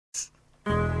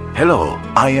Hello,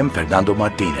 I am Fernando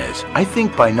Martinez. I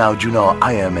think by now you know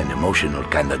I am an emotional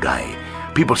kind of guy.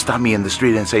 People stop me in the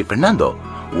street and say, Fernando,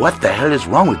 what the hell is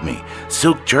wrong with me?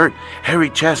 Silk shirt, hairy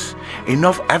chest,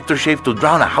 enough aftershave to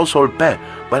drown a household pet,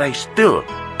 but I still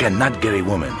cannot get a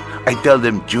woman. I tell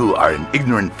them you are an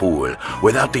ignorant fool.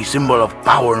 Without a symbol of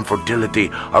power and fertility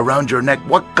around your neck,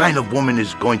 what kind of woman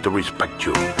is going to respect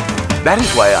you? That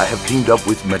is why I have teamed up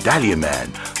with Medallion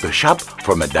Man, the shop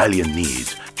for Medallion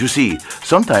needs. You see,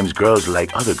 sometimes girls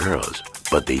like other girls,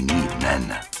 but they need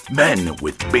men. Men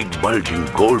with big, bulging,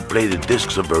 gold-plated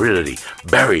discs of virility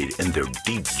buried in their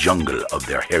deep jungle of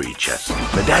their hairy chests.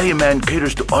 Medallion Man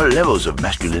caters to all levels of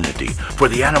masculinity. For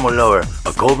the animal lover,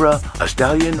 a cobra, a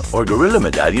stallion, or gorilla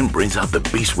medallion brings out the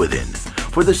beast within.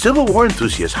 For the Civil War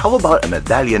enthusiast, how about a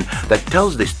medallion that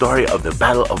tells the story of the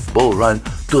Battle of Bull Run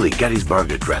to the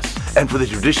Gettysburg Address? And for the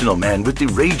traditional man with the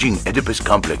raging Oedipus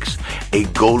complex, a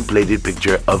gold-plated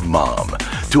picture of Mom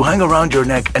to hang around your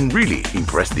neck and really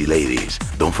impress the ladies.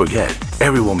 Don't forget,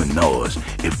 every woman knows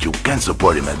if you can't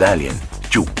support a medallion,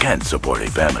 you can't support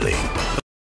a family.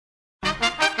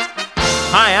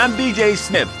 Hi, I'm BJ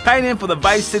Smith, tight end for the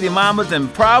Vice City Mamas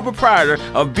and proud proprietor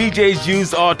of BJ's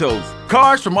Used Autos.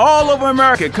 Cars from all over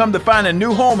America come to find a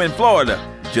new home in Florida,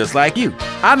 just like you.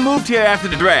 I moved here after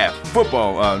the draft.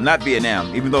 Football, not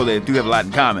Vietnam, even though they do have a lot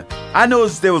in common. I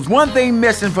noticed there was one thing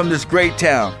missing from this great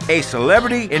town, a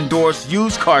celebrity-endorsed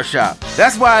used car shop.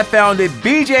 That's why I founded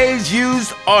BJ's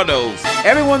Used Autos.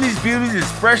 Every one of these beauties is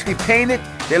freshly painted.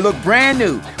 They look brand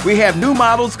new. We have new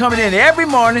models coming in every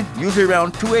morning, usually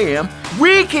around 2 a.m.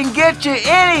 We can get you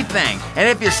anything. And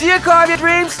if you see a car of your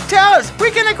dreams, tell us.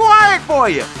 We can acquire it for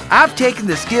you. I've taken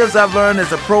the skills I've learned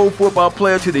as a pro football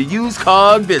player to the used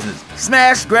car business.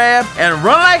 Smash, grab, and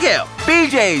run like hell.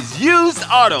 BJ's Used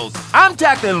Autos. I'm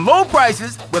tackling low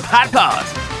prices with hot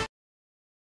cars.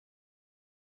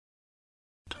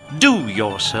 Do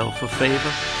yourself a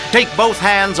favor. Take both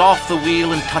hands off the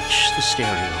wheel and touch the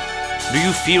stereo. Do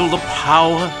you feel the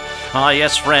power? Ah,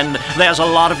 yes, friend, there's a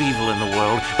lot of evil in the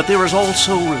world, but there is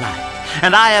also light.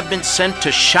 And I have been sent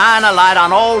to shine a light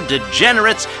on all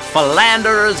degenerates,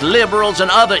 philanderers, liberals,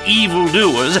 and other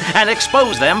evildoers and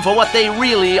expose them for what they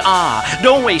really are.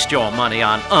 Don't waste your money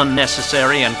on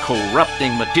unnecessary and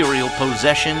corrupting material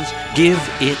possessions. Give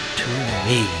it to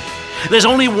me. There's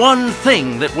only one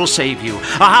thing that will save you,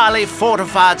 a highly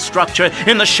fortified structure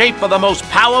in the shape of the most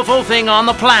powerful thing on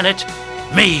the planet,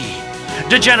 me.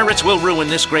 Degenerates will ruin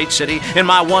this great city. In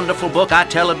my wonderful book, I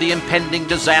tell of the impending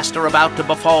disaster about to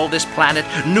befall this planet.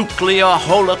 Nuclear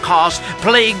holocaust,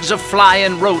 plagues of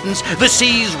flying rodents, the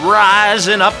seas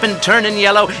rising up and turning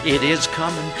yellow. It is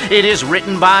coming. It is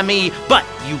written by me, but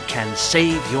you can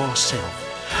save yourself.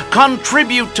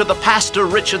 Contribute to the Pastor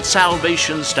Richard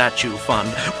Salvation Statue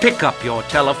Fund. Pick up your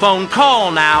telephone.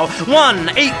 Call now.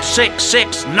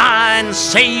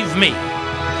 1-866-9-SAVE-ME.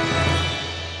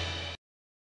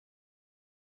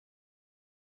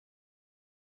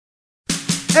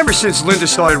 Ever since Linda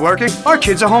started working, our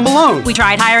kids are home alone. We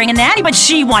tried hiring a nanny, but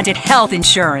she wanted health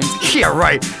insurance. Yeah,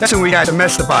 right. That's when we had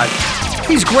Domestobot.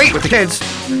 He's great with the kids.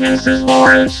 Mrs.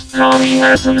 Lawrence, Tommy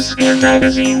has some skin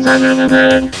magazines under the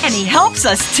bed. And he helps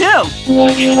us, too.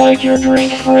 Would you like your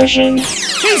drink freshened?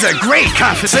 He's a great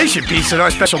conversation piece at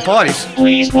our special parties.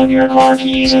 Please put your car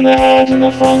keys in the hat and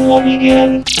the fun will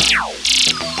begin.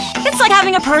 It's like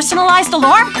having a personalized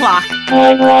alarm clock.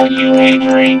 I brought you a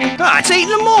drink. Ah, it's 8 in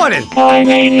the morning. I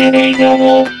made it a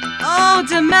double. Oh,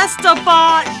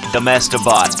 Domestobot.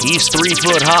 Domestobot. He's 3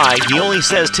 foot high. He only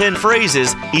says 10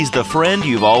 phrases. He's the friend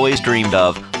you've always dreamed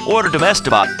of. Order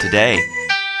Domestobot today.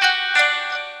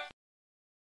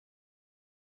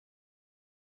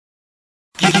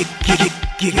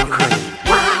 Giggle Cream.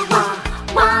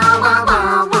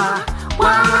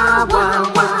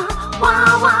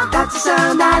 That's the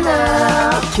sound I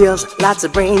love. Kills lots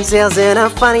of brain cells in a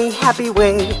funny, happy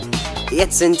way.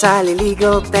 It's entirely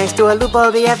legal thanks to a loophole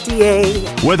of the FDA.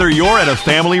 Whether you're at a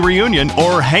family reunion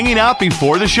or hanging out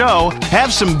before the show,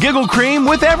 have some Giggle Cream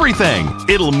with everything.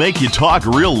 It'll make you talk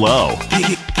real low.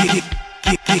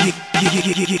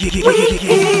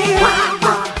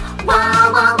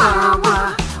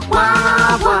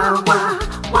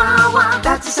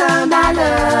 That's the sound I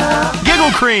love.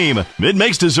 Giggle Cream. It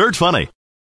makes dessert funny.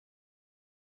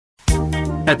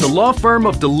 At the law firm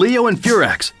of Delio and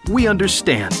Furax, we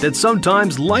understand that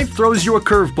sometimes life throws you a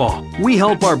curveball. We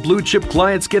help our blue-chip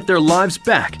clients get their lives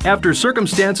back after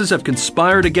circumstances have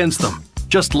conspired against them.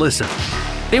 Just listen.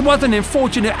 It was an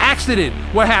unfortunate accident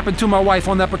what happened to my wife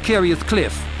on that precarious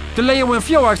cliff. Delio and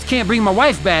Furax can't bring my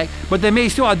wife back, but they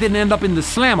made sure I didn't end up in the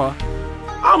slammer.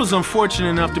 I was unfortunate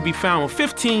enough to be found with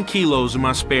 15 kilos in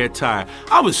my spare tire.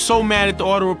 I was so mad at the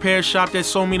auto repair shop that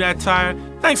sold me that tire.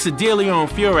 Thanks to Delio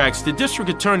Furax, the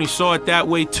district attorney saw it that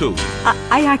way too.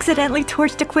 I accidentally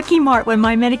torched a Quickie Mart when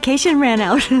my medication ran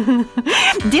out.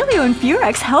 Delio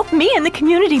Furax helped me and the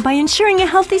community by ensuring a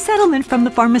healthy settlement from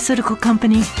the pharmaceutical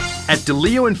company. At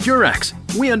Delio Furax,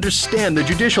 we understand the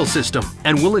judicial system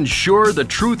and will ensure the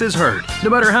truth is heard, no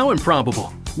matter how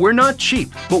improbable. We're not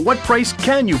cheap, but what price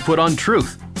can you put on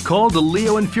truth? Call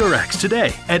Delio Furax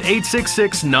today at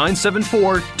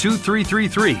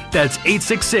 866-974-2333. That's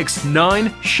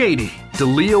 866-9-SHADY.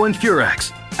 Delio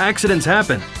Furax. Accidents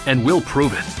happen, and we'll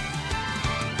prove it.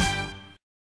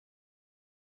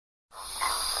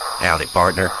 Howdy,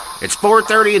 partner. It's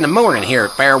 4:30 in the morning here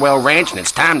at Farewell Ranch, and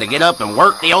it's time to get up and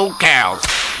work the old cows.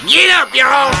 Get up,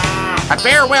 y'all! At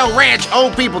Farewell Ranch,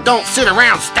 old people don't sit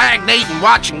around stagnating,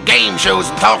 watching game shows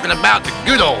and talking about the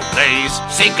good old days,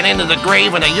 sinking into the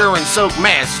grave in a urine-soaked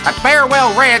mess. At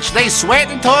Farewell Ranch, they sweat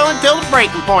and toil until the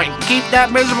breaking point and keep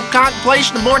that miserable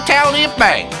contemplation of mortality at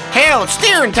bay. Hell, at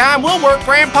steering time, we'll work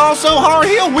Grandpa so hard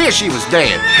he'll wish he was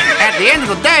dead. At the end of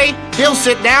the day, he'll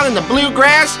sit down in the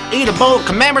bluegrass, eat a bowl of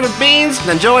commemorative beans, and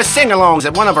enjoy sing-alongs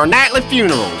at one of our nightly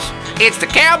funerals. It's the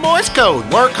Cowboys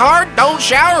code. Work hard, don't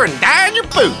shower, and die in your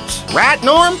boots. Right,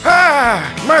 Norm?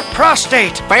 My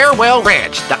prostate. Farewell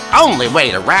Ranch, the only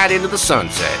way to ride into the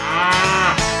sunset.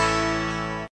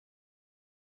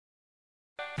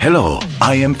 Hello,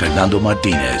 I am Fernando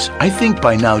Martinez. I think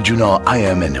by now you know I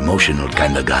am an emotional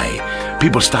kind of guy.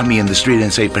 People stop me in the street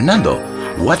and say, Fernando,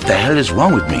 what the hell is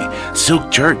wrong with me?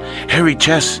 Silk shirt, hairy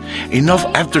chest, enough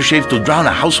aftershave to drown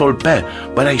a household pet,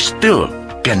 but I still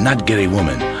cannot get a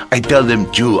woman. I tell them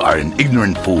you are an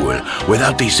ignorant fool.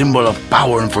 Without a symbol of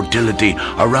power and fertility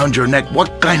around your neck,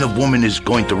 what kind of woman is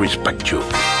going to respect you?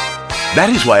 That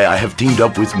is why I have teamed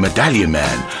up with Medallion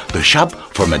Man, the shop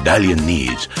for Medallion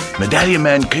needs. Medallion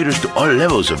Man caters to all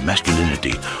levels of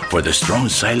masculinity. For the strong,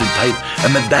 silent type, a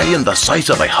medallion the size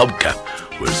of a hubcap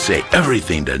will say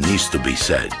everything that needs to be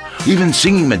said. Even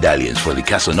singing medallions for the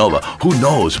Casanova, who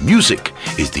knows music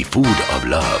is the food of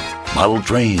love. Model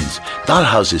trains,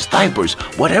 dollhouses, diapers,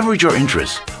 whatever your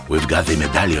interest, we've got a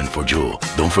medallion for you.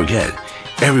 Don't forget,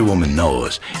 every woman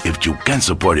knows if you can't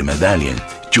support a medallion,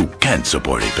 you can't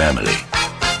support a family.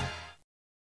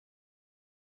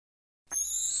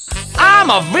 I'm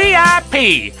a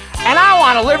VIP, and I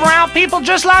want to live around people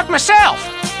just like myself,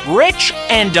 rich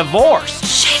and divorced.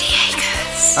 Shady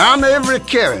Acres. I'm Every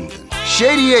Carrington.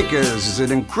 Shady Acres is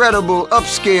an incredible,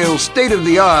 upscale,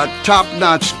 state-of-the-art,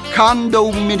 top-notch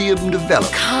condominium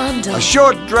development. A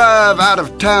short drive out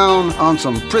of town on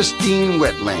some pristine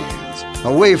wetlands,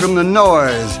 away from the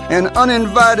noise and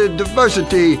uninvited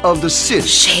diversity of the city.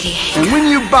 Shady Acres. And when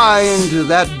you buy into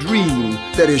that dream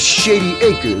that is Shady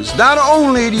Acres, not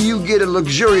only do you get a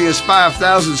luxurious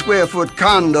 5,000 square foot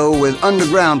condo with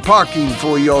underground parking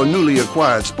for your newly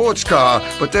acquired sports car,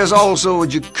 but there's also a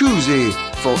jacuzzi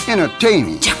for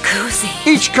entertaining. Jacuzzi.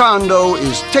 Each condo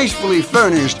is tastefully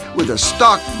furnished with a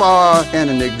stock bar and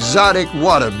an exotic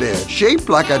waterbed shaped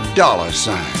like a dollar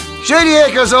sign. Shady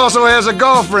Acres also has a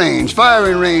golf range,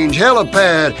 firing range,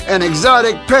 helipad, and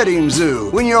exotic petting zoo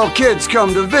when your kids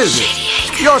come to visit.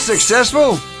 You're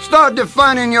successful? Start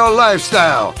defining your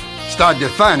lifestyle. Start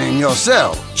defining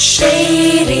yourself.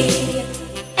 Shady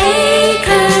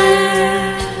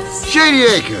Acres. Shady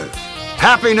Acres.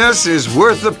 Happiness is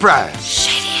worth the price.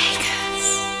 Shady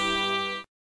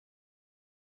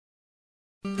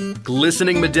Acres.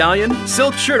 Glistening medallion,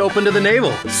 silk shirt open to the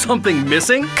navel. Something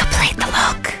missing? Complete the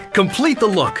look. Complete the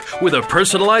look with a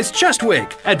personalized chest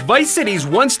wig at Vice City's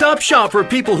one-stop shop for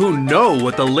people who know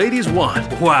what the ladies want.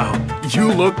 Wow,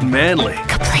 you look manly.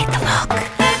 Complete the look.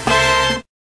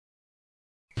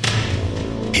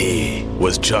 He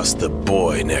was just the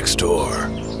boy next door.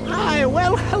 Hi,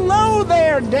 well, hello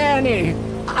there, Danny.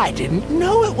 I didn't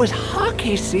know it was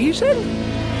hockey season.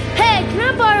 Hey, can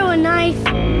I borrow a knife?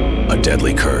 A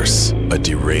deadly curse, a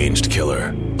deranged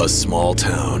killer, a small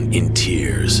town in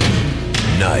tears.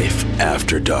 Knife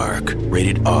After Dark,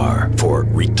 rated R for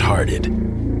retarded.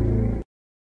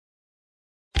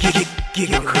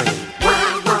 Giggle Cream.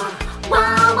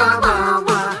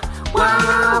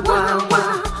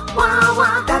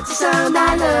 That's the sound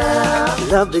I love.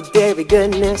 Love the dairy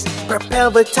goodness,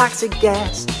 propelled with toxic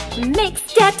gas.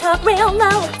 Makes dad talk real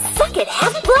low. Suck it,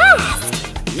 have a blast.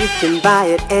 You can buy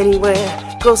it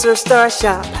anywhere, grocery store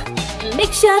shop.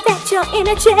 Make sure that you're in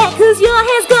a chair, cause your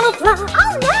hair's gonna fly.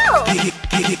 Oh no!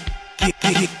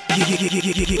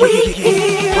 We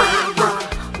hear wah wah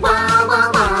wah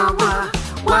wah wah wah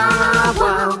wah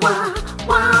wah wah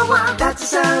wah wah. That's the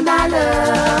sound I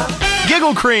love.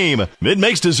 Giggle Cream. It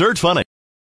makes dessert funny.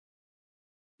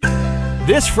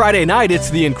 This Friday night,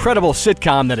 it's the incredible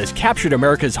sitcom that has captured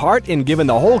America's heart and given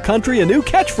the whole country a new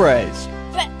catchphrase.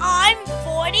 But I'm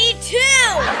 42!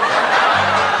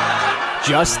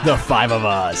 Just the five of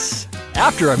us.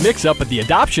 After a mix-up at the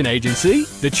adoption agency,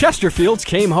 the Chesterfields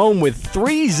came home with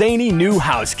 3 zany new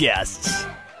house guests.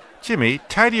 Jimmy,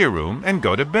 tidy your room and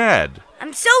go to bed.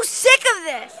 I'm so sick of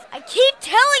this. I keep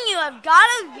telling you I've got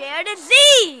a rare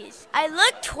disease. I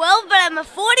look 12, but I'm a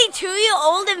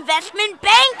 42-year-old investment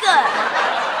banker.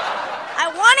 I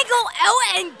want to go out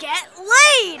and get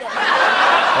laid.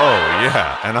 Oh,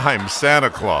 yeah, and I'm Santa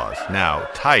Claus. Now,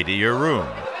 tidy your room.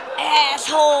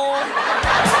 Asshole.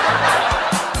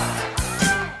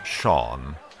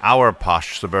 Sean, our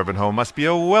posh suburban home must be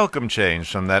a welcome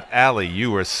change from that alley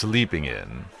you were sleeping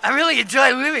in. I really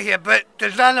enjoy living here, but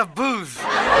there's not enough booze.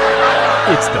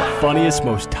 It's the funniest,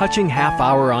 most touching half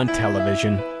hour on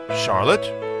television. Charlotte,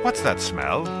 what's that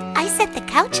smell? I set the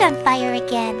couch on fire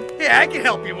again. Yeah, I can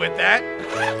help you with that.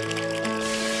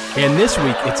 And this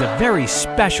week, it's a very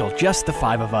special Just the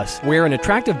Five of Us, where an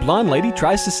attractive blonde lady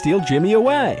tries to steal Jimmy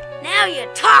away. Now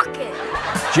you're talking.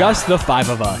 Just the Five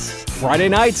of Us. Friday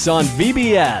nights on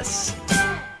VBS.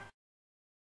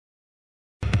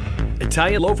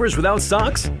 Italian loafers without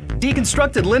socks?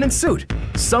 Deconstructed linen suit?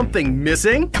 Something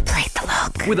missing? Complete the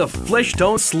look. With a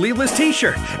flesh-tone sleeveless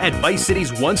t-shirt at Vice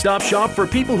City's one-stop shop for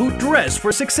people who dress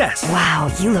for success.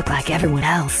 Wow, you look like everyone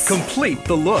else. Complete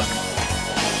the look.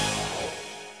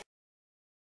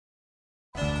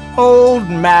 Old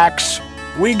Max,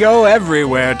 we go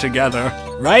everywhere together.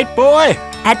 Right, boy?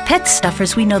 At Pet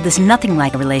Stuffers, we know there's nothing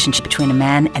like a relationship between a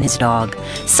man and his dog.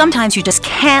 Sometimes you just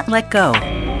can't let go.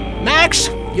 Max,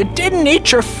 you didn't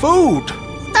eat your food.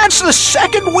 That's the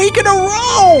 2nd week in a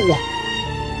row.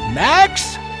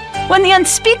 Max? When the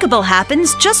unspeakable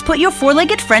happens, just put your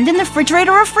 4-legged friend in the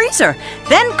refrigerator or freezer.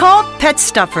 Then call Pet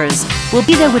Stuffers. We'll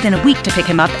be there within a week to pick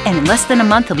him up, and in less than a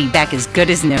month he'll be back as good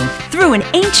as new. Through an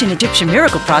ancient Egyptian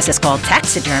miracle process called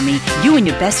taxidermy, you and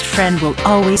your best friend will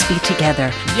always be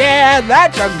together. Yeah,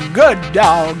 that's a good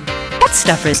dog. Pet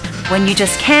Stuffers, when you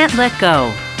just can't let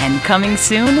go. And coming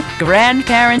soon,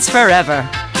 grandparents forever.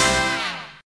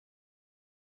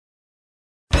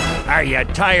 Are you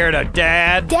tired of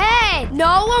Dad? Dad,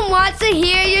 no one wants to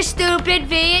hear your stupid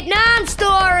Vietnam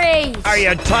stories. Are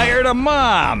you tired of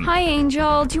Mom? Hi,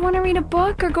 Angel. Do you want to read a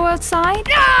book or go outside?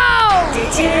 No!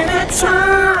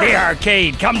 Degenatron! The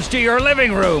arcade comes to your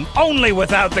living room, only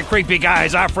without the creepy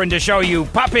guys offering to show you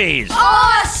puppies.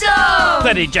 Awesome!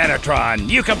 The Degenatron.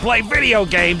 You can play video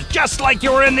games just like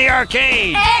you were in the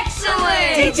arcade.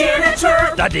 Excellent!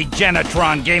 Degenatron! The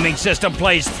Degenatron gaming system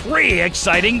plays 3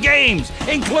 exciting games,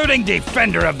 including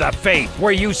Defender of the Faith,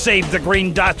 where you save the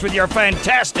green dots with your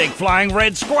fantastic flying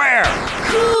red square.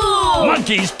 Cool!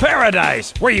 Monkey's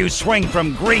Paradise, where you swing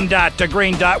from green dot to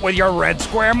green dot with your red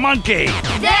square monkey.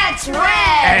 That's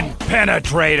rad! And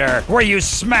Penetrator, where you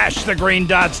smash the green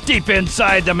dots deep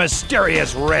inside the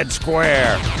mysterious red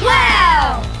square.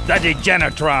 Wow! The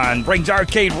Degenatron brings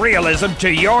arcade realism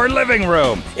to your living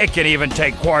room. It can even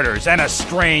take quarters, and a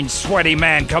strange, sweaty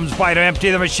man comes by to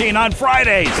empty the machine on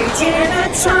Fridays.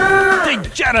 Degenatron!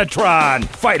 Degenatron,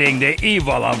 fighting the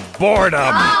evil of boredom.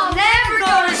 I'll never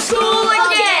go to school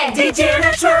again!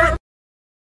 Degenatron!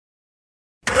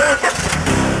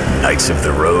 Knights of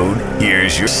the Road,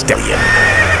 here's your stallion.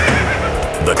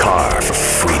 The car for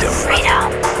freedom.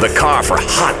 The car for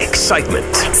hot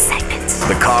excitement.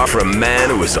 The car for a man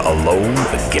who is alone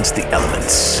against the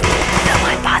elements. The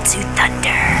Maibatsu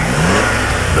Thunder.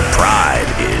 The pride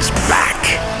is back.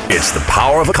 It's the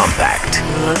power of a compact.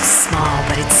 Looks small,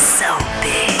 but it's so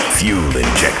big. Fuel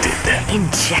injected.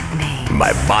 Inject me.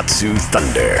 Maibatsu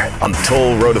Thunder. On the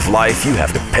toll road of life, you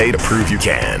have to pay to prove you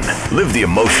can. Live the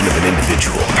emotion of an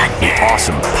individual. The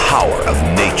awesome power of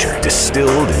nature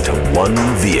distilled into one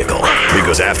vehicle. Wow.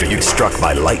 Because after you're struck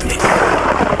by lightning,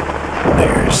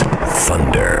 there's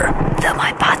thunder. The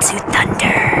Maibatsu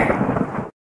Thunder.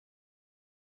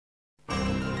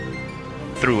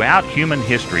 Throughout human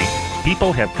history,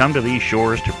 people have come to these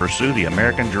shores to pursue the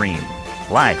American dream.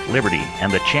 Life, liberty,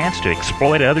 and the chance to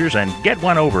exploit others and get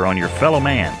one over on your fellow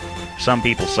man. Some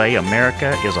people say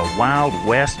America is a Wild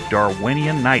West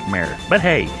Darwinian nightmare. But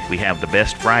hey, we have the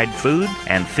best fried food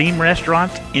and theme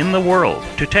restaurants in the world.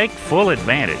 To take full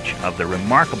advantage of the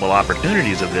remarkable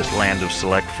opportunities of this land of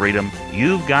select freedom,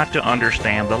 you've got to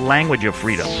understand the language of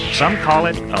freedom. Some call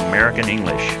it American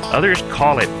English. Others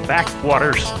call it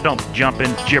backwater stump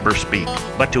jumping gibber speak.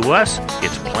 But to us,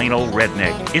 it's plain old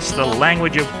redneck. It's the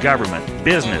language of government,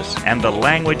 business, and the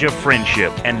language of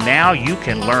friendship. And now you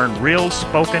can learn real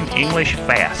spoken English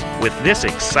fast with this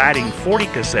exciting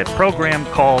 40-cassette program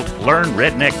called Learn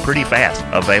Redneck Pretty Fast.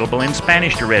 Available in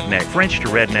Spanish to redneck, French to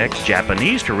redneck,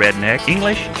 Japanese to redneck,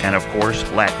 English, and of course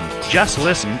Latin. Just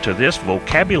listen to this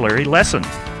vocabulary lesson.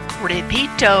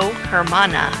 Repito,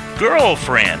 hermana.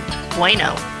 Girlfriend.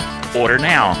 Bueno. Order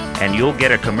now, and you'll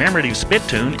get a commemorative spit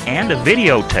tune and a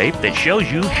videotape that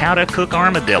shows you how to cook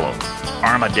armadillo.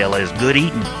 Armadillo is good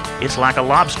eating. It's like a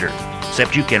lobster,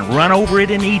 except you can run over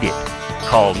it and eat it.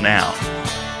 Call now.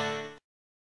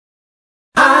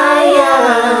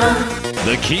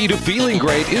 The key to feeling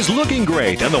great is looking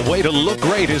great, and the way to look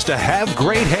great is to have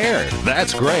great hair.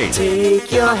 That's great.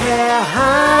 Take your hair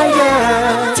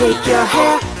higher. Take your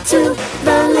hair to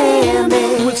the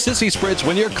limit. With Sissy Spritz,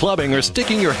 when you're clubbing or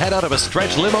sticking your head out of a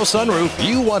stretch limo sunroof,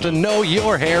 you want to know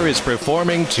your hair is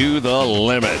performing to the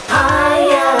limit.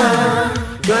 Higher.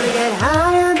 Gonna get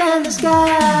higher than the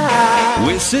sky.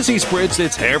 With Sissy Spritz,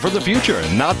 it's hair for the future,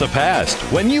 not the past.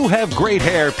 When you have great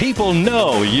hair, people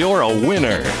know you're a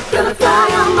winner. Gonna fly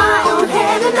on my own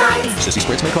hair tonight. Sissy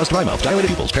Spritz may cause dry mouth, dilated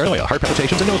pupils, paranoia, heart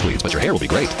palpitations, and nosebleeds, but your hair will be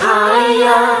great.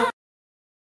 Higher.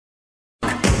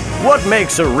 What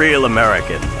makes a real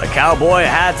American? A cowboy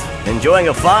hat, enjoying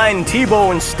a fine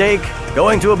T-bone steak,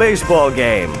 going to a baseball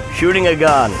game, shooting a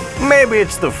gun. Maybe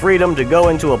it's the freedom to go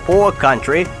into a poor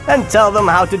country and tell them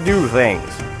how to do things.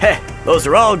 Heh, those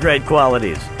are all great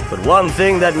qualities. But one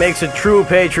thing that makes a true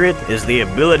patriot is the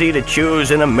ability to choose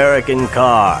an American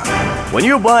car. When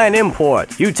you buy an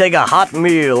import, you take a hot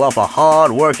meal off a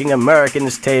hard-working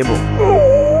American's table.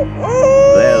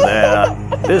 There.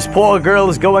 This poor girl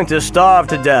is going to starve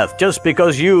to death just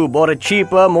because you bought a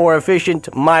cheaper, more efficient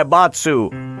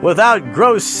Maibatsu. Without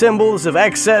gross symbols of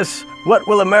excess, what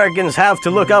will Americans have to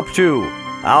look up to?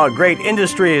 Our great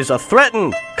industries are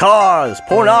threatened. Cars,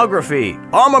 pornography,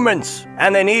 armaments,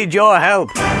 and they need your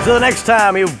help. So the next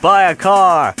time you buy a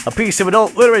car, a piece of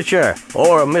adult literature,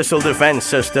 or a missile defense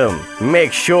system,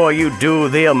 make sure you do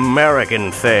the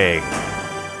American thing.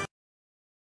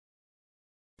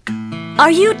 Are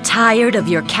you tired of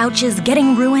your couches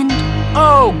getting ruined?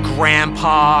 Oh,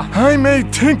 Grandpa. I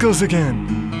made tinkles again.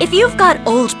 If you've got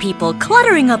old people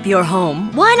cluttering up your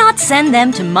home, why not send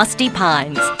them to Musty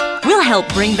Pines? We'll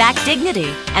help bring back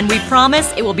dignity, and we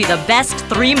promise it will be the best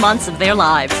 3 months of their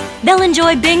lives. They'll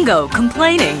enjoy bingo,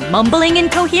 complaining, mumbling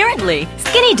incoherently,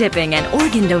 skinny dipping, and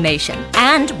organ donation.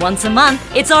 And once a month,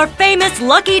 it's our famous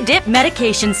Lucky Dip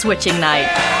medication switching night.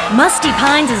 Musty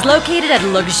Pines is located at a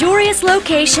luxurious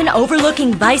location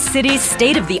overlooking Vice City's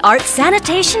state-of-the-art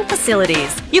sanitation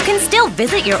facilities. You can still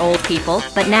visit your old people,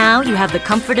 but now you have the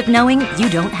comfort of knowing you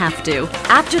don't have to.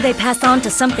 After they pass on to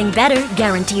something better,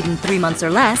 guaranteed in 3 months or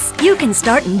less, you can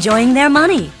start enjoying their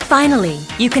money. Finally,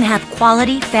 you can have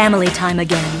quality family time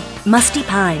again. Musty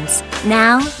Pines.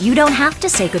 Now, you don't have to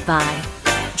say goodbye.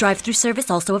 Drive-through service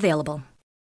also available.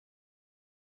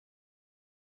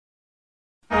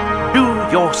 Do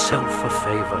yourself a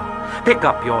favor. Pick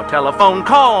up your telephone.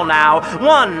 Call now.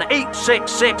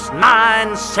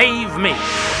 1-866-9-SAVE-ME.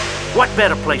 What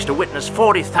better place to witness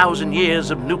 40,000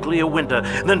 years of nuclear winter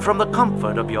than from the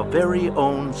comfort of your very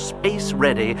own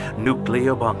space-ready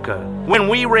nuclear bunker? When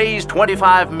we raise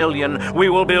 $25 million, we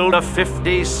will build a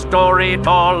 50-story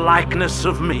tall likeness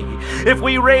of me. If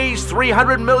we raise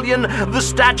 $300 million, the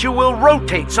statue will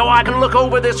rotate so I can look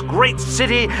over this great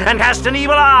city and cast an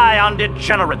evil eye on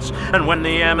degenerates. And when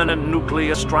the imminent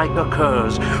nuclear strike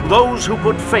occurs, those who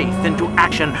put faith into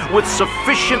action with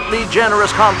sufficiently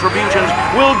generous contributions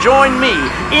will join me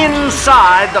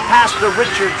inside the Pastor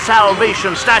Richard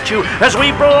Salvation statue as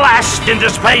we blast into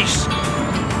space.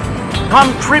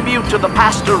 Contribute to the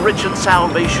Pastor Richard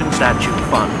Salvation Statue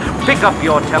Fund. Pick up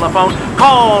your telephone.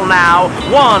 Call now.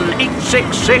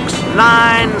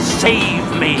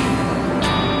 1-866-9-SAVE-ME.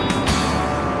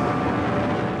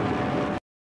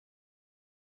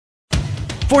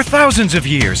 For thousands of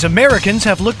years, Americans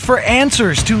have looked for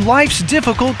answers to life's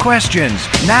difficult questions.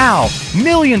 Now,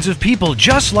 millions of people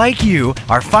just like you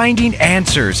are finding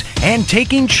answers and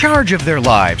taking charge of their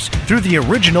lives through the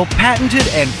original patented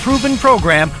and proven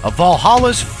program of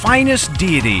Valhalla's finest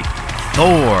deity,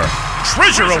 Thor.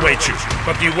 Treasure awaits you,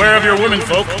 but beware of your women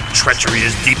folk. Treachery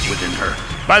is deep within her.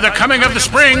 By the coming of the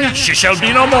spring, she shall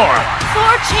be no more.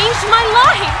 Thor changed my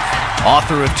life.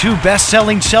 Author of 2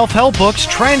 best-selling self-help books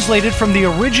translated from the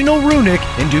original runic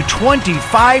into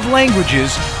 25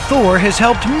 languages, Thor has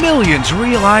helped millions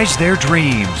realize their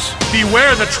dreams.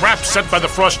 Beware the trap set by the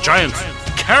frost giant.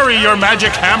 Carry your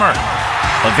magic hammer.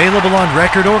 Available on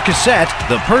record or cassette,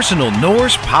 the personal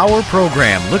Norse Power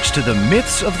Program looks to the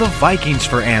myths of the Vikings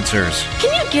for answers.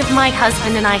 Can you give my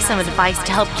husband and I some advice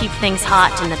to help keep things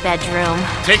hot in the bedroom?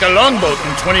 Take a longboat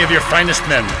and 20 of your finest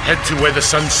men. Head to where the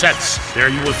sun sets. There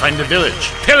you will find a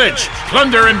village. Pillage,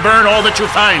 plunder, and burn all that you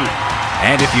find.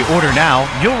 And if you order now,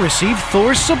 you'll receive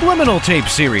Thor's Subliminal Tape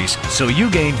Series, so you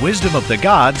gain wisdom of the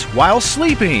gods while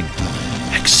sleeping.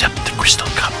 Accept the crystal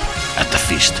cup. At the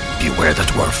feast, beware the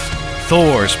dwarf.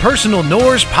 Thor's personal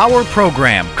Norse Power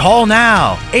Program. Call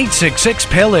now.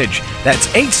 866-PILLAGE. That's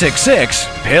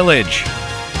 866-PILLAGE.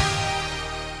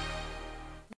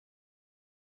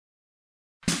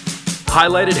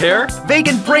 Highlighted hair?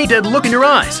 Vacant brain-dead look in your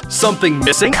eyes? Something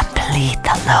missing? Complete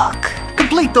the look.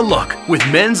 Complete the look with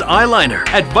men's eyeliner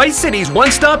at Vice City's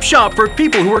one-stop shop for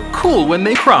people who are cool when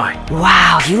they cry.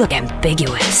 Wow, you look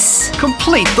ambiguous.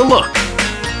 Complete the look.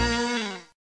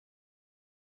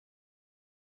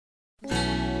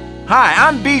 Hi,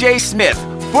 I'm BJ Smith,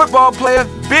 football player,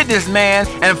 businessman,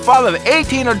 and father of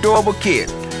 18 adorable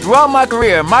kids. Throughout my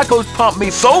career, my coach pumped me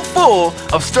so full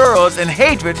of steroids and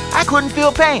hatred, I couldn't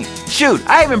feel pain. Shoot,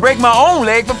 I even break my own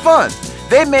leg for fun.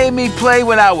 They made me play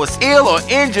when I was ill or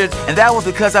injured, and that was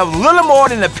because I was little more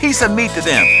than a piece of meat to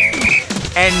them.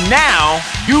 And now,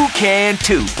 you can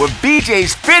too. With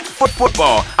BJ's Fit for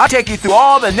Football, I'll take you through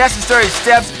all the necessary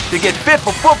steps to get fit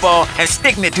for football and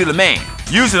sticking it to the man.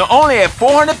 Using only a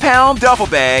 400-pound duffel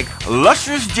bag,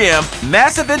 luxurious gym,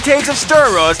 massive intakes of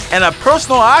steroids, and a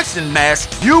personal oxygen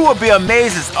mask, you will be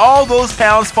amazed as all those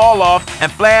pounds fall off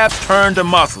and flabs turn to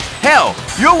muscles. Hell,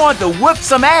 you'll want to whip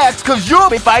some ass because you'll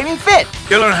be fighting fit.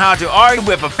 You'll learn how to argue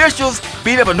with officials,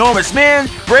 beat up enormous men,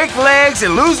 break legs,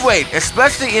 and lose weight,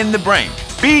 especially in the brain.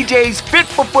 BJ's Fit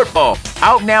for Football,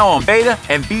 out now on beta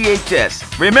and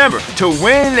VHS. Remember, to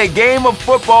win the game of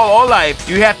football or life,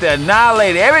 you have to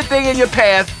annihilate everything in your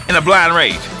path in a blind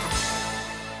rage.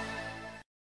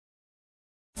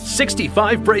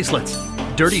 65 bracelets.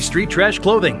 Dirty street trash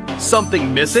clothing.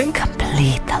 Something missing?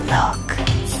 Complete the look.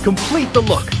 Complete the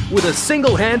look with a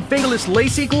single-hand fingerless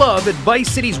lacy glove at Vice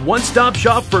City's one-stop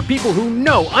shop for people who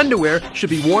know underwear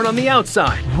should be worn on the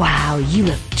outside. Wow, you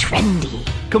look trendy.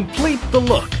 Complete the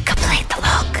look. Complete the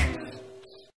look.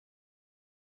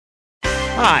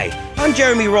 Hi, I'm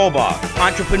Jeremy Robar,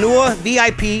 entrepreneur,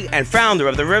 VIP, and founder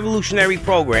of the revolutionary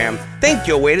program, Think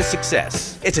Your Way to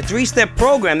Success. It's a 3-step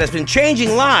program that's been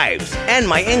changing lives and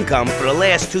my income for the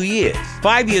last 2 years.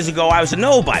 5 years ago, I was a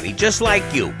nobody, just like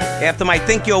you. After my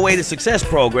Think Your Way to Success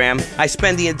program, I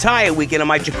spend the entire weekend in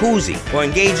my jacuzzi or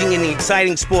engaging in the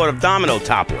exciting sport of domino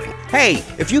toppling. Hey,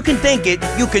 if you can think it,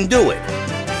 you can do it.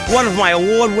 One of my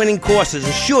award-winning courses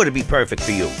is sure to be perfect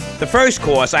for you. The first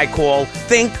course I call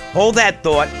Think, Hold That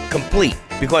Thought, Complete,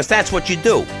 because that's what you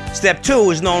do. Step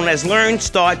 2 is known as Learn,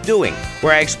 Start, Doing,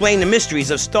 where I explain the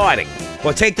mysteries of starting.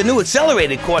 Or take the new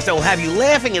accelerated course that will have you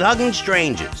laughing and hugging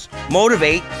strangers.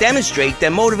 Motivate, demonstrate,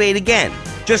 then motivate again.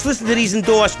 Just listen to these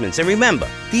endorsements, and remember,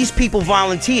 these people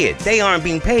volunteered. They aren't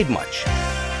being paid much.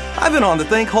 I've been on the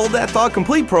Think, Hold That Thought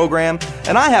Complete program,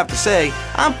 and I have to say,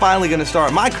 I'm finally going to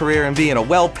start my career in being a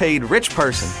well-paid rich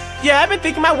person. Yeah, I've been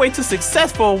thinking my way to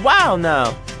success for a while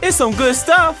now. It's some good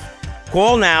stuff.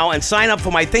 Call now and sign up for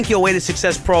my Think Your Way to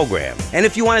Success program. And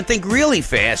if you want to think really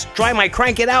fast, try my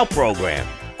Crank It Out program.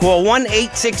 Call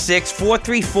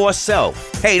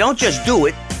 1-866-434-SELF. Hey, don't just do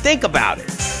it, think about it.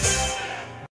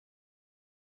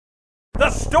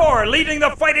 The store leading the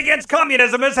fight against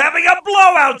communism is having a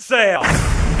blowout sale!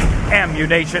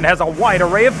 Ammu-Nation has a wide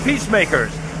array of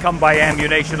peacemakers. Come by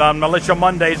Ammu-Nation on Militia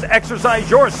Mondays, exercise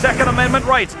your Second Amendment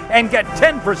rights, and get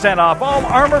 10% off all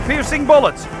armor-piercing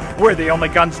bullets. We're the only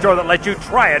gun store that lets you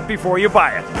try it before you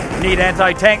buy it. Need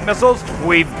anti-tank missiles?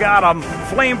 We've got them.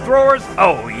 Flamethrowers?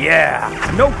 Oh yeah.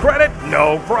 No credit?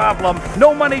 No problem.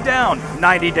 No money down.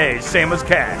 90 days, same as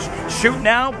cash. Shoot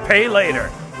now, pay later.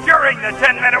 During the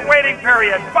 10-minute waiting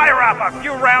period, fire off a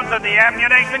few rounds in the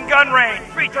Ammu-Nation gun range,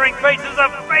 featuring faces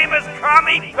of famous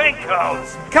commie pink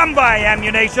coats. Come by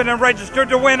Ammu-Nation and register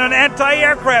to win an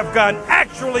anti-aircraft gun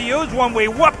actually used when we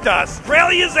whooped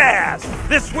Australia's ass.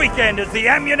 This weekend is the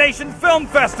Ammu-Nation Film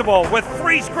Festival with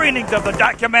free screenings of the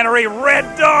documentary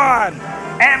Red Dawn.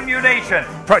 Ammu-Nation,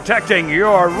 protecting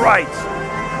your rights.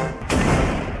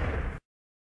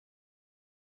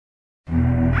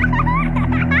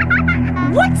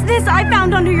 What's this I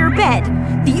found under your bed?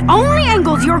 The only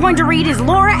Engels you're going to read is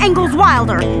Laura Ingalls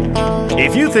Wilder.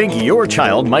 If you think your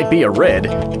child might be a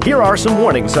red, here are some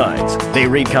warning signs. They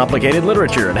read complicated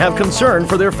literature and have concern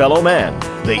for their fellow man.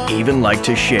 They even like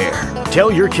to share.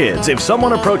 Tell your kids if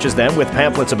someone approaches them with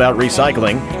pamphlets about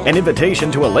recycling, an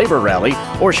invitation to a labor rally,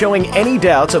 or showing any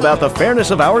doubts about the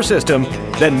fairness of our system,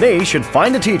 then they should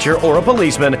find a teacher or a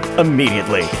policeman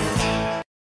immediately.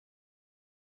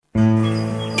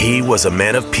 He was a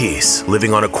man of peace,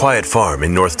 living on a quiet farm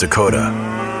in North Dakota.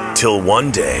 Till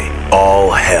one day, all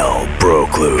hell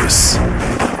broke loose.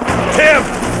 Tim,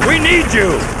 we need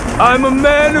you! I'm a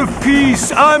man of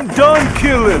peace. I'm done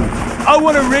killing. I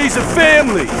want to raise a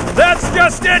family. That's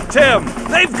just it, Tim!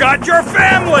 They've got your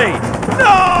family!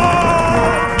 No!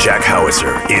 Jack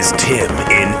Howitzer is Tim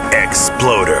in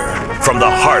Exploder. From the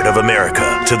heart of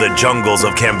America to the jungles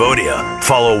of Cambodia,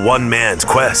 follow one man's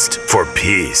quest for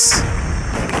peace.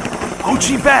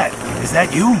 Ochi Bat, is that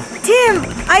you? Tim,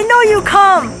 I know you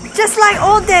come. Just like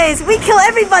old days, we kill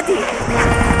everybody.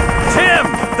 Tim,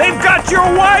 they've got your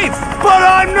wife! But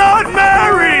I'm not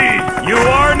married! You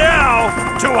are now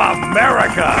to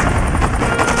America!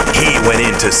 He went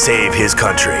in to save his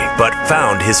country, but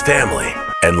found his family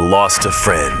and lost a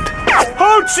friend.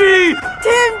 Ochi!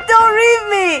 Tim, don't leave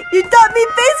me! You taught me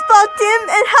baseball, Tim,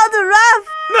 and how to rap!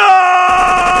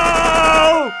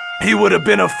 No! He would have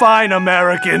been a fine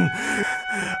American.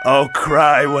 I'll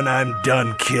cry when I'm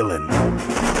done killing.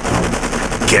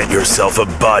 Get yourself a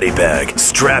body bag,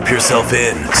 strap yourself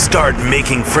in, start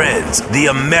making friends the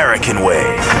American way.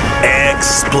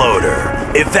 Exploder.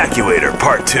 Evacuator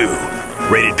Part 2.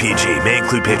 Rated PG. May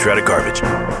include patriotic garbage.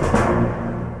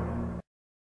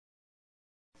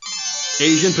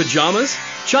 Asian pajamas?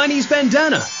 Chinese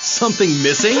bandana? Something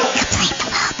missing?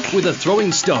 With a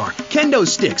throwing star, kendo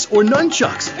sticks, or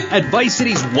nunchucks at Vice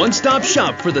City's one-stop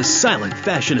shop for the silent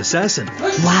fashion assassin.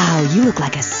 Wow, you look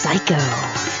like a psycho.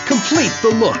 Complete the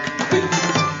look.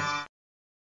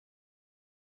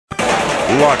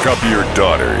 Lock up your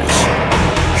daughters.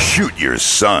 Shoot your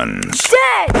sons.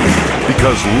 Dad!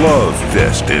 Because Love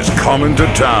Fist is coming to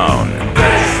town.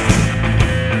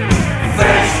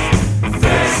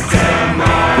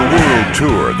 The world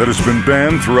tour that has been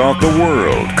banned throughout the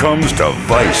world comes to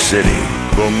Vice City.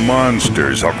 The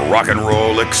monsters of rock and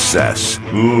roll excess.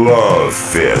 Love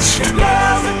Fist.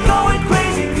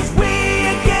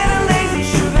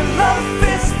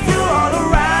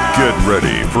 Get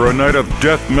ready for a night of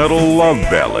death metal love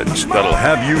ballads that'll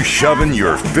have you shoving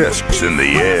your fists in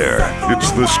the air. It's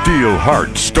the Steel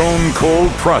Heart Stone Cold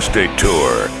Prostate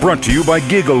Tour, brought to you by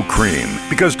Giggle Cream,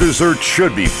 because dessert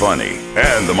should be funny,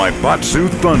 and the Maibatsu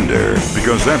Thunder,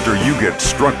 because after you get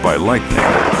struck by lightning,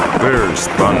 there's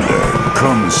thunder.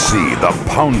 Come see the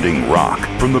pounding rock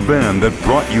from the band that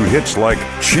brought you hits like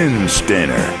Chin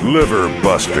Stainer, Liver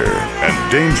Buster,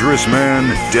 and Dangerous Man,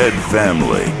 Dead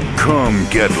Family. Come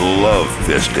get Love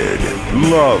Fisted.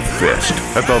 Love Fist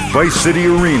at the Vice City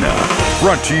Arena.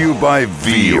 Brought to you by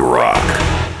V-Rock.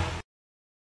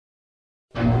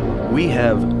 We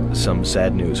have some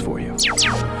sad news for you.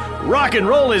 Rock and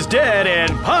roll is dead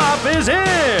and pop is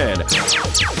in!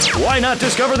 Why not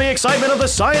discover the excitement of the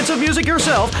science of music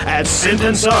yourself at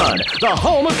Synth & Son, the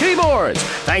home of keyboards?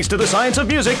 Thanks to the science of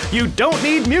music, you don't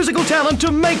need musical talent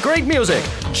to make great music.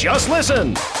 Just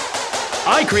listen.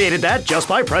 I created that just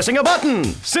by pressing a button.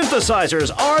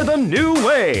 Synthesizers are the new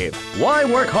wave. Why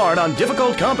work hard on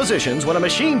difficult compositions when a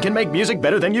machine can make music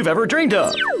better than you've ever dreamed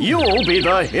of? You'll be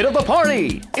the hit of the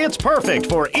party. It's perfect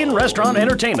for in-restaurant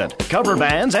entertainment, cover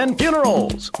bands, and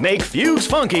funerals. Make fugues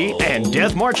funky and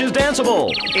death marches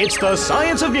danceable. It's the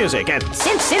science of music at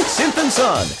Synth &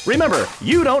 Son. Remember,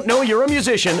 you don't know you're a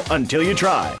musician until you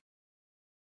try.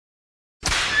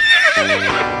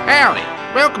 Howdy.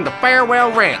 Welcome to Farewell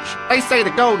Ranch. They say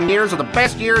the golden years are the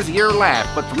best years of your life,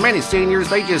 but for many seniors,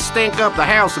 they just stink up the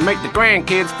house and make the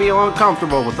grandkids feel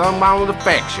uncomfortable with unwanted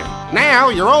affection. Now,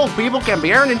 your old people can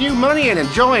be earning you money and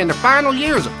enjoying the final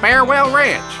years of Farewell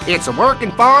Ranch. It's a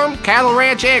working farm, cattle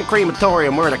ranch, and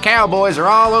crematorium where the cowboys are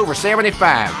all over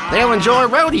 75. They'll enjoy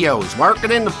rodeos,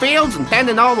 working in the fields, and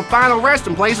tending all the final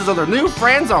resting places of their new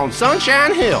friends on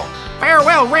Sunshine Hill.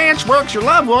 Farewell Ranch works your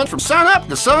loved ones from sun up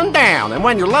to sundown, and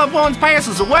when your loved ones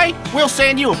passes away, we'll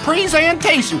send you a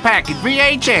presentation package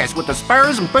VHS with the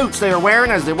spurs and boots they were wearing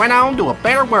as they went on to a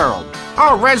better world.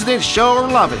 Our residents sure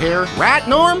love it here, right,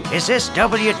 Norm? Is this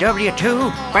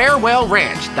WW2? Farewell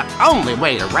Ranch, the only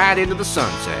way to ride into the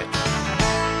sunset.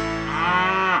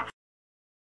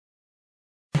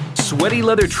 Sweaty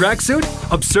leather tracksuit?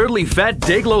 Absurdly fat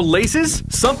Dayglow laces?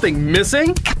 Something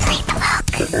missing?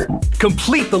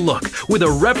 Complete the look with a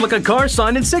replica car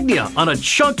sign insignia on a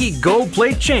chunky gold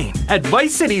plate chain at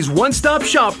Vice City's one-stop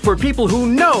shop for people who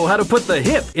know how to put the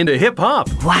hip into hip-hop.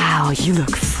 Wow, you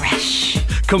look fresh.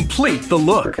 Complete the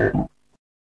look.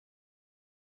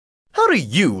 How do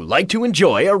you like to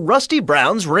enjoy a Rusty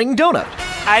Brown's ring donut?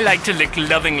 I like to lick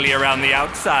lovingly around the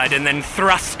outside and then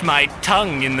thrust my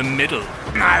tongue in the middle.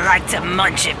 I like to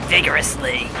munch it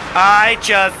vigorously. I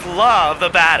just love the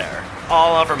batter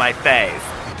all over my face.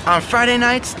 On Friday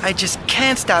nights, I just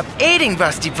can't stop eating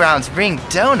Rusty Brown's ring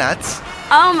donuts.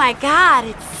 Oh my god,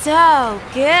 it's so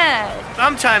good.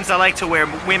 Sometimes I like to wear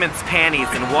women's panties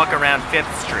and walk around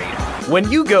 5th Street. When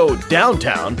you go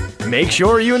downtown, make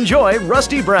sure you enjoy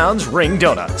Rusty Brown's ring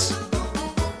donuts.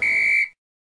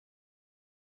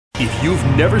 If you've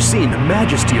never seen the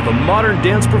majesty of a modern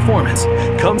dance performance,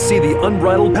 come see the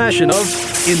unbridled passion of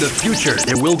In the Future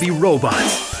There Will Be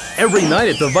Robots. Every night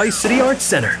at the Vice City Arts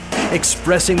Center,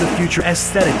 expressing the future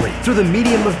aesthetically through the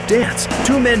medium of dance.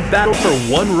 2 men battle for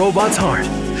one robot's heart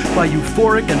by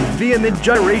euphoric and vehement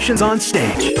gyrations on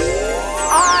stage.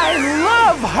 I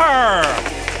love her!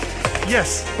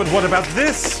 Yes, but what about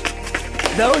this?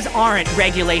 Those aren't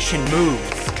regulation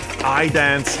moves. I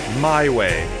dance my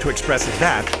way to express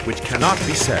that which cannot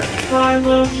be said. I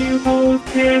love you both,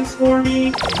 dance for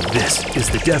me. This is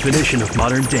the definition of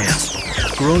modern dance.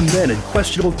 Grown men in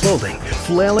questionable clothing,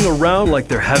 flailing around like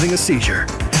they're having a seizure.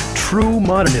 True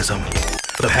modernism.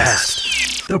 The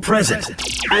past, the present,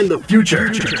 and the future.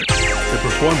 The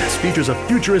performance features a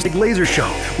futuristic laser show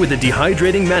with a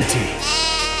dehydrating manatee.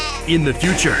 In the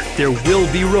future, there will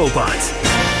be robots.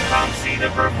 Come see the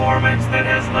performance that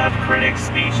has left critics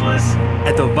speechless.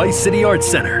 At the Vice City Arts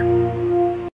Center.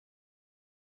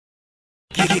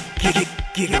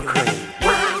 Giggle Cream.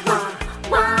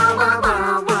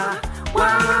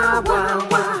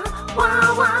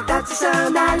 That's the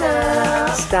sound I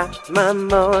love. Stop my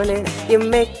morning, you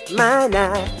make my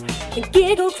night. And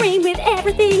Giggle Cream with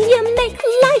everything, you make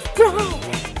life bright.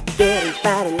 Getting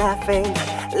fat and laughing,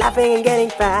 laughing and getting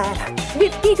fat.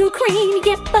 With Giggle Cream, you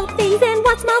get both things, and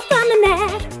what's more fun than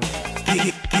that?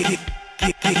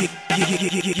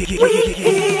 We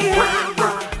hear wah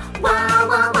wah wah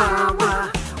wah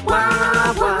wah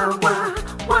wah wah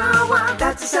wah wah.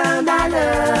 That's the sound I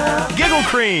love. Giggle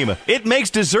Cream. It makes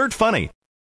dessert funny.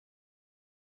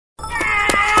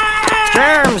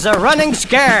 Germs are running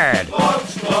scared.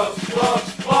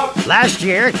 Last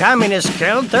year, communists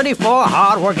killed 34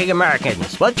 hard-working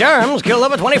Americans, but germs killed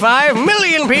over 25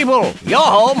 million people. Your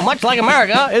home, much like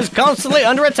America, is constantly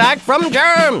under attack from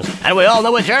germs. And we all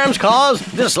know what germs cause: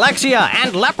 dyslexia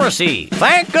and leprosy.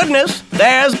 Thank goodness,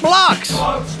 there's Blocks.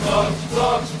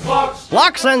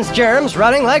 Blocks sends germs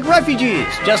running like refugees.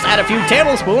 Just add a few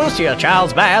tablespoons to your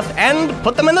child's bath and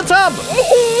put them in the tub.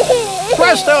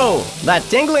 Presto! That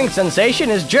tingling sensation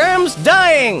is germs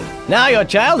dying. Now your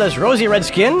child has rosy red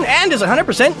skin and is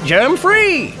 100%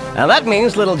 germ-free. Now that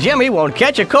means little Jimmy won't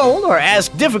catch a cold or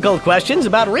ask difficult questions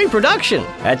about reproduction.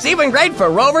 It's even great for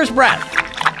Rover's breath.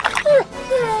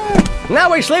 Now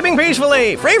we're sleeping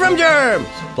peacefully, free from germs.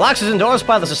 Blocks is endorsed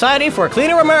by the Society for a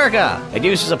Cleaner America. It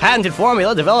uses a patented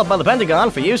formula developed by the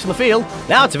Pentagon for use in the field.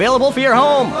 Now it's available for your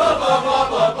home.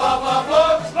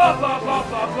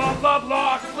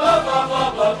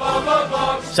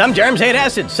 Some germs hate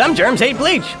acid, some germs hate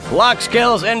bleach. Blocks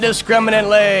kills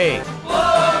indiscriminately.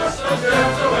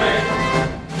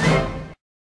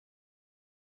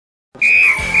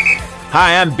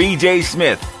 Hi, I'm B.J.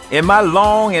 Smith. In my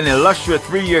long and illustrious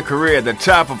 3-year career at the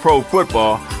top of pro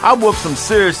football, I whooped some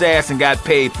serious ass and got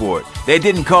paid for it. They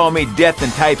didn't call me Death in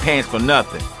Tight Pants for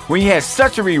nothing. When you have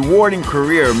such a rewarding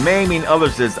career maiming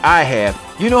others as I have,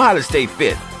 you know how to stay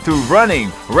fit. Through running,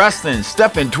 wrestling,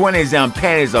 stuffing 20s down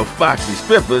panties of foxy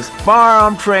strippers,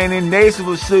 firearm training,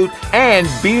 nasal suit, and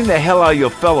beating the hell out of your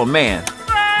fellow man.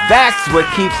 That's what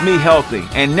keeps me healthy.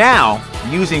 And now,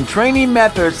 using training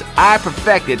methods I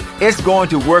perfected, it's going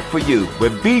to work for you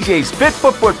with BJ's Fit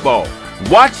for Football.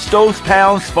 Watch those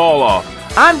pounds fall off.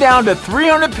 I'm down to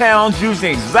 300 pounds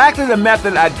using exactly the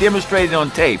method I demonstrated on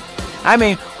tape. I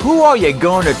mean, who are you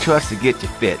going to trust to get you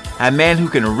fit? A man who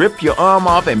can rip your arm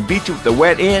off and beat you with the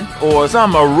wet end? Or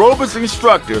some aerobics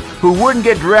instructor who wouldn't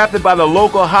get drafted by the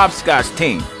local hopscotch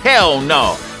team? Hell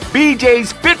no.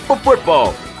 BJ's Fit for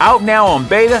Football. Out now on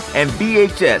beta and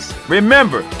VHS.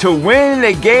 Remember, to win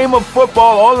a game of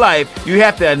football or life, you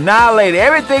have to annihilate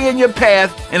everything in your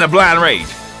path in a blind rage.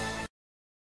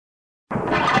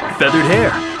 Feathered hair,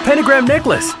 pentagram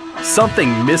necklace.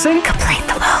 Something missing? Complete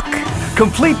the look.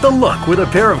 Complete the look with a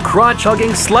pair of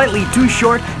crotch-hugging, slightly too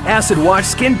short, acid-wash,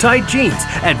 skin-tight jeans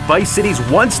at Vice City's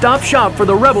one-stop shop for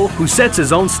the rebel who sets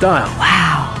his own style.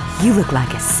 Wow, You look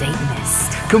like a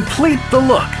Satanist. Complete the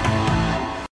look.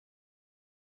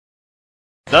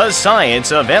 The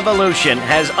science of evolution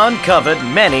has uncovered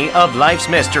many of life's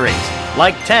mysteries,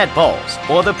 like tadpoles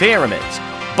or the pyramids.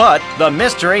 But the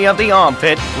mystery of the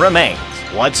armpit remains.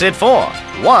 What's it for?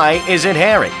 Why is it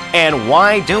hairy? And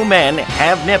why do men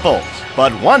have nipples?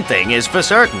 But one thing is for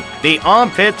certain, the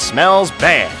armpit smells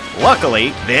bad. Luckily,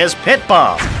 there's Pit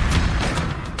Balm.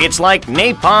 It's like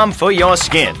napalm for your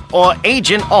skin, or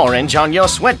Agent Orange on your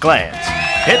sweat glands.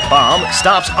 Pit Balm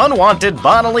stops unwanted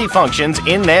bodily functions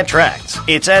in their tracks.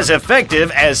 It's as effective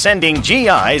as sending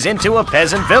GIs into a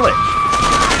peasant village.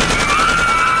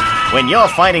 When you're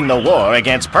fighting the war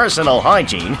against personal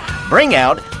hygiene, bring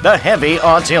out the heavy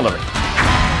artillery.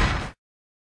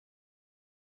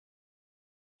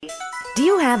 Do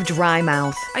you have dry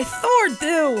mouth? I Thor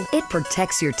do! It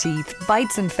protects your teeth,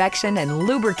 fights infection, and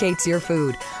lubricates your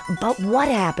food. But what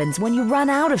happens when you run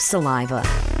out of saliva?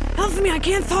 Help me, I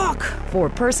can't talk! For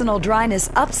personal dryness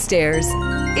upstairs,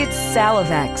 it's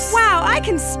Salivex. Wow, I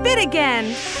can spit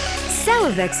again!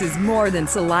 Salivex is more than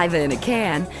saliva in a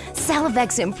can.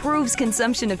 Salivex improves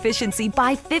consumption efficiency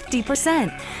by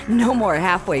 50%. No more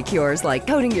halfway cures like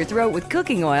coating your throat with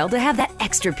cooking oil to have that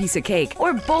extra piece of cake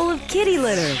or bowl of kitty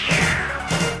litter.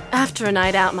 After a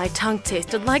night out, my tongue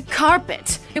tasted like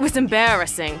carpet. It was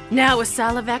embarrassing. Now with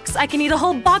Salivex, I can eat a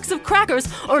whole box of crackers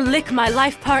or lick my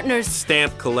life partner's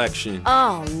stamp collection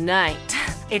all night.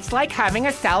 It's like having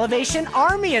a salivation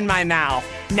army in my mouth.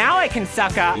 Now I can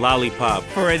suck a lollipop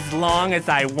for as long as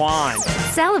I want.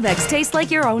 Salivex tastes like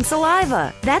your own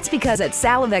saliva. That's because at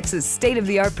Salivex's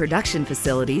state-of-the-art production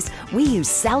facilities, we use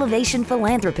salivation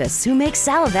philanthropists who make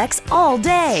Salivex all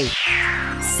day.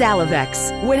 Salivex,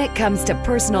 when it comes to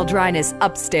personal dryness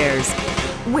upstairs,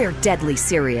 we're deadly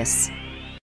serious.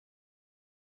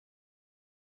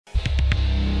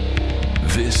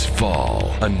 This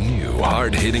fall, a new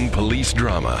hard-hitting police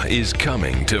drama is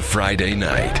coming to Friday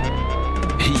night.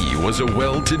 He was a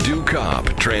well-to-do cop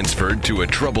transferred to a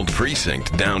troubled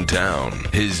precinct downtown.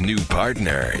 His new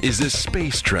partner is a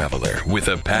space traveler with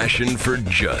a passion for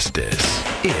justice.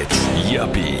 It's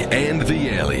Yuppie and the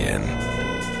Alien.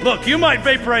 Look, you might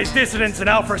vaporize dissidents in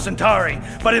Alpha Centauri,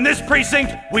 but in this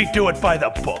precinct, we do it by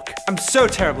the book. I'm so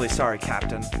terribly sorry,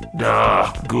 Captain.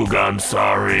 Goog, I'm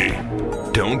sorry.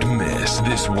 Don't miss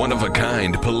this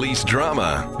one-of-a-kind police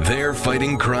drama. They're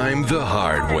fighting crime the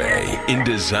hard way, in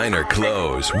designer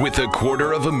clothes, with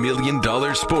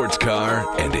 $250,000 sports car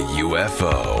and a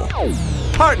UFO.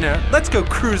 Partner, let's go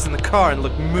cruise in the car and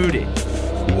look moody.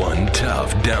 One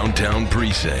tough downtown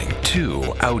precinct, two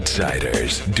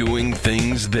outsiders doing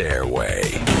things their way.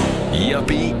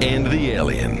 Yuppie and the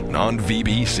Alien on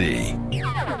VBC.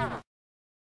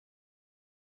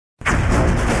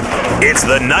 It's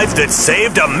the knife that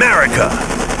saved America!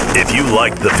 If you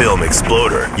liked the film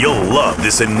Exploder, you'll love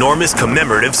this enormous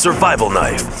commemorative survival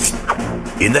knife.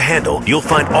 In the handle, you'll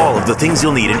find all of the things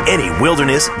you'll need in any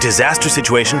wilderness, disaster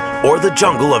situation, or the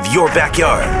jungle of your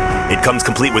backyard. It comes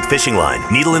complete with fishing line,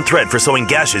 needle and thread for sewing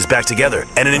gashes back together,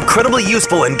 and an incredibly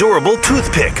useful and durable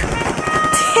toothpick.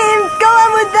 Tim, go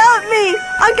on without me!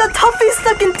 I got toffee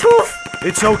stuck in tooth!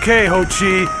 It's okay,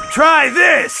 Ho-Chi. Try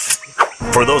this!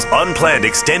 For those unplanned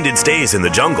extended stays in the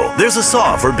jungle, there's a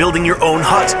saw for building your own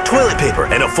hut, toilet paper,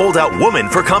 and a fold-out woman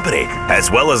for company,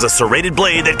 as well as a serrated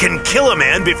blade that can kill a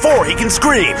man before he can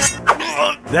scream.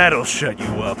 That'll shut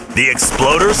you up. The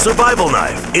Exploder Survival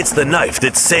Knife. It's the knife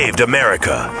that saved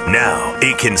America. Now,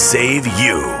 it can save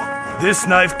you. This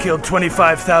knife killed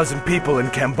 25,000 people in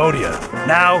Cambodia.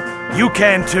 Now, you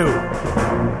can too.